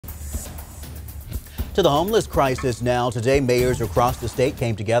To the homeless crisis now. Today, mayors across the state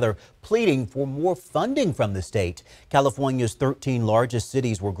came together pleading for more funding from the state. California's 13 largest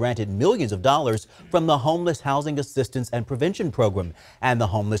cities were granted millions of dollars from the Homeless Housing Assistance and Prevention Program and the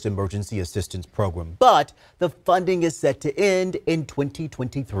Homeless Emergency Assistance Program. But the funding is set to end in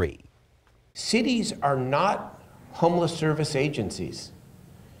 2023. Cities are not homeless service agencies.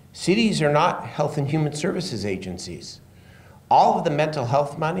 Cities are not health and human services agencies. All of the mental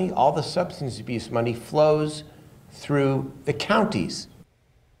health money, all the substance abuse money flows through the counties.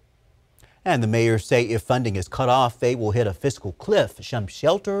 And the mayors say if funding is cut off, they will hit a fiscal cliff. Some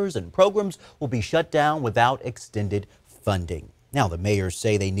shelters and programs will be shut down without extended funding. Now, the mayors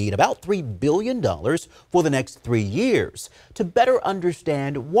say they need about $3 billion for the next 3 years. To better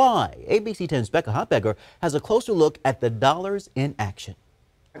understand why, ABC 10's Becca Hotbegger has a closer look at the dollars in action.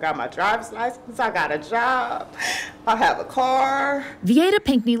 I got my driver's license, I got a job, I have a car. Vieta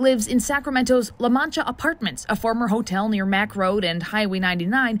Pinckney lives in Sacramento's La Mancha Apartments, a former hotel near Mack Road and Highway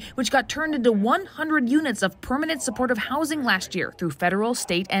 99, which got turned into 100 units of permanent supportive housing last year through federal,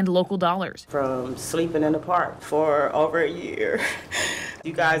 state, and local dollars. From sleeping in the park for over a year,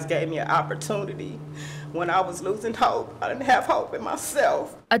 you guys gave me an opportunity. When I was losing hope, I didn't have hope in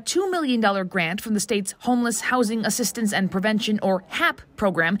myself. A $2 million grant from the state's Homeless Housing Assistance and Prevention, or HAP,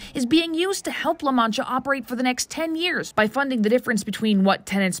 program is being used to help La Mancha operate for the next 10 years by funding the difference between what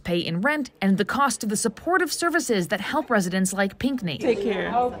tenants pay in rent and the cost of the supportive services that help residents like Pinckney. Take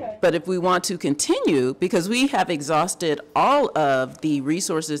care. Okay. But if we want to continue, because we have exhausted all of the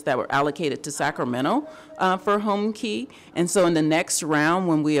resources that were allocated to Sacramento for Home Key, and so in the next round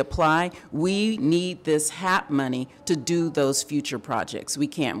when we apply, we need this HAP money to do those future projects. We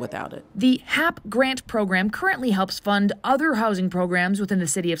can't without it. The HAP grant program currently helps fund other housing programs within the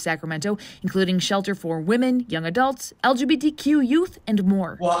city of Sacramento, including shelter for women, young adults, LGBTQ youth, and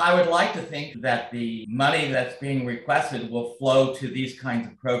more. Well, I would like to think that the money that's being requested will flow to these kinds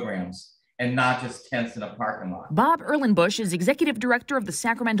of programs and not just tents in a parking lot. Bob Erlenbush is executive director of the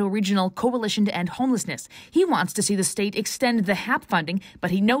Sacramento Regional Coalition to End Homelessness. He wants to see the state extend the HAP funding, but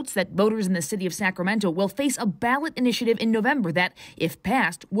he notes that voters in the city of Sacramento will face a ballot initiative in November that, if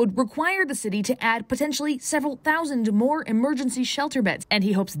passed, would require the city to add potentially several thousand more emergency shelter beds. And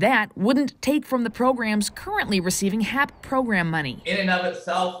he hopes that wouldn't take from the programs currently receiving HAP program money. In and of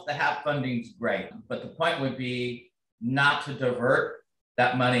itself, the HAP funding is great, but the point would be not to divert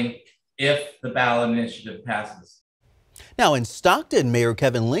that money if the ballot initiative passes. Now in Stockton, Mayor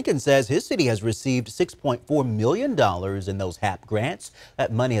Kevin Lincoln says his city has received $6.4 million in those HAP grants.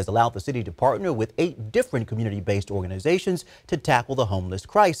 That money has allowed the city to partner with 8 different community-based organizations to tackle the homeless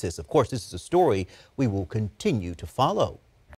crisis. Of course, this is a story we will continue to follow.